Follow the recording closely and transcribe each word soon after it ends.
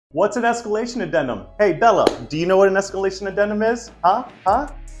What's an escalation addendum? Hey Bella, do you know what an escalation addendum is? Huh?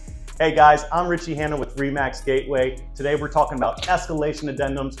 Hey guys, I'm Richie Hanna with Remax Gateway. Today we're talking about escalation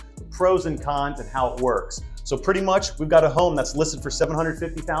addendums, the pros and cons and how it works. So pretty much we've got a home that's listed for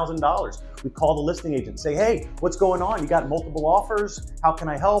 $750,000. We call the listing agent, say, hey, what's going on? You got multiple offers? How can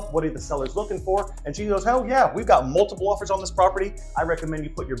I help? What are the sellers looking for? And she goes, oh yeah, we've got multiple offers on this property. I recommend you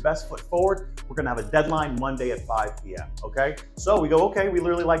put your best foot forward. We're gonna have a deadline Monday at 5 p.m., okay? So we go, okay, we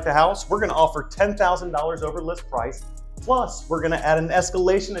really like the house. We're gonna offer $10,000 over list price. Plus, we're gonna add an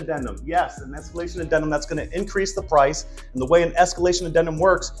escalation addendum. Yes, an escalation addendum that's gonna increase the price. And the way an escalation addendum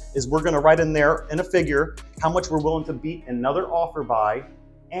works is we're gonna write in there in a figure how much we're willing to beat another offer by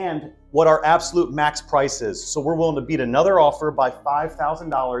and what our absolute max price is. So we're willing to beat another offer by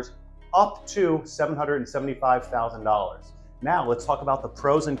 $5,000 up to $775,000. Now let's talk about the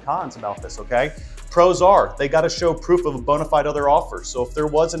pros and cons about this, okay? Pros are, they gotta show proof of a bona fide other offer. So if there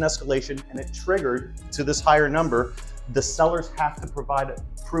was an escalation and it triggered to this higher number, the sellers have to provide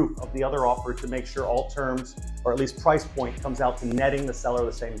proof of the other offer to make sure all terms, or at least price point, comes out to netting the seller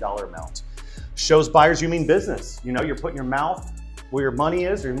the same dollar amount. Shows buyers you mean business. You know, you're putting your mouth where your money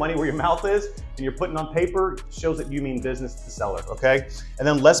is, or your money where your mouth is, and you're putting on paper, shows that you mean business to the seller, okay? And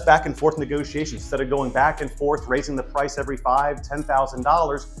then less back and forth negotiations. Instead of going back and forth, raising the price every $5,000,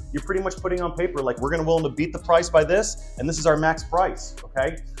 $10,000, you're pretty much putting on paper, like, we're willing to beat the price by this, and this is our max price,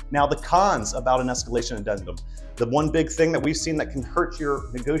 okay? Now the cons about an escalation addendum. The one big thing that we've seen that can hurt your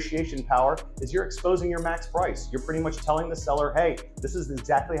negotiation power is you're exposing your max price. You're pretty much telling the seller, hey, this is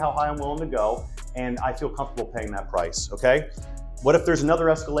exactly how high I'm willing to go, and I feel comfortable paying that price, okay? What if there's another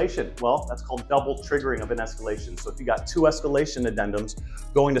escalation? Well, that's called double triggering of an escalation. So if you got two escalation addendums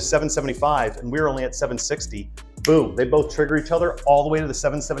going to 775 and we're only at 760, boom, they both trigger each other all the way to the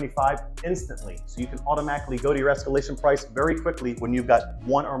 775 instantly. So you can automatically go to your escalation price very quickly when you've got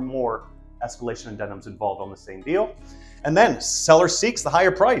one or more escalation addendums involved on the same deal. And then seller seeks the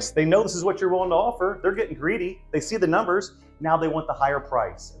higher price. They know this is what you're willing to offer. They're getting greedy. They see the numbers. Now they want the higher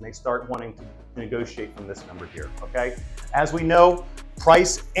price and they start wanting to negotiate from this number here, okay? As we know,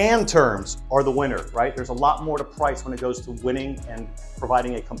 price and terms are the winner, right? There's a lot more to price when it goes to winning and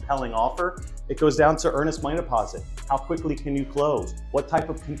providing a compelling offer. It goes down to earnest money deposit. How quickly can you close? What type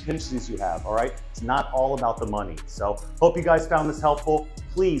of contingencies you have, all right? It's not all about the money. So hope you guys found this helpful.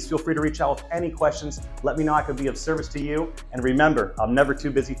 Please feel free to reach out with any questions. Let me know I could be of service to you. And remember, I'm never too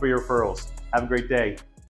busy for your referrals. Have a great day.